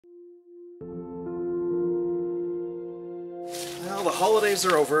Well, the holidays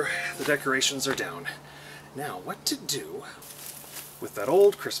are over, the decorations are down. Now, what to do with that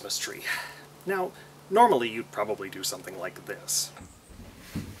old Christmas tree? Now, normally you'd probably do something like this.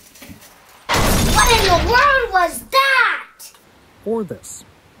 What in the world was that? Or this.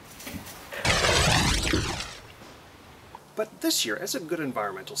 But this year, as a good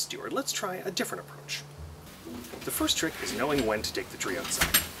environmental steward, let's try a different approach. The first trick is knowing when to take the tree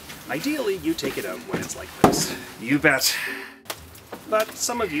outside. Ideally, you take it out when it's like this. You bet. But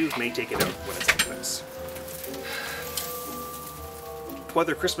some of you may take it out when it's like this.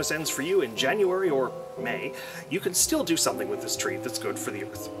 Whether Christmas ends for you in January or May, you can still do something with this tree that's good for the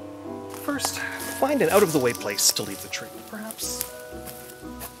earth. First, find an out-of-the-way place to leave the tree. Perhaps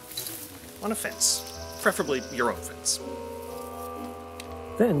on a fence. Preferably your own fence.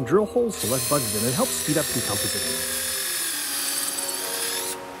 Then drill holes to let bugs in and help speed up decomposition.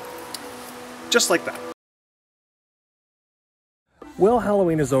 Just like that. Well,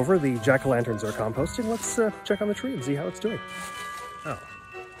 Halloween is over. The jack-o'-lanterns are composting. Let's check on the tree and see how it's doing. Oh.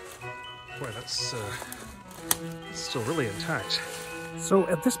 Boy, that's still really intact. So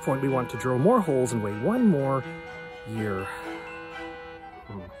at this point, we want to drill more holes and wait one more year.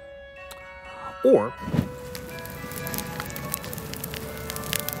 Or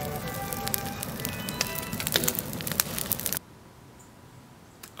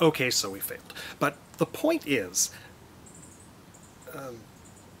okay, so we failed. But the point is,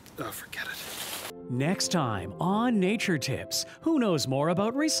 forget it. Next time on Nature Tips, who knows more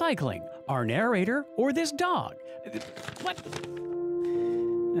about recycling? Our narrator or this dog? What?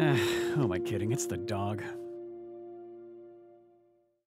 Who am I kidding? It's the dog.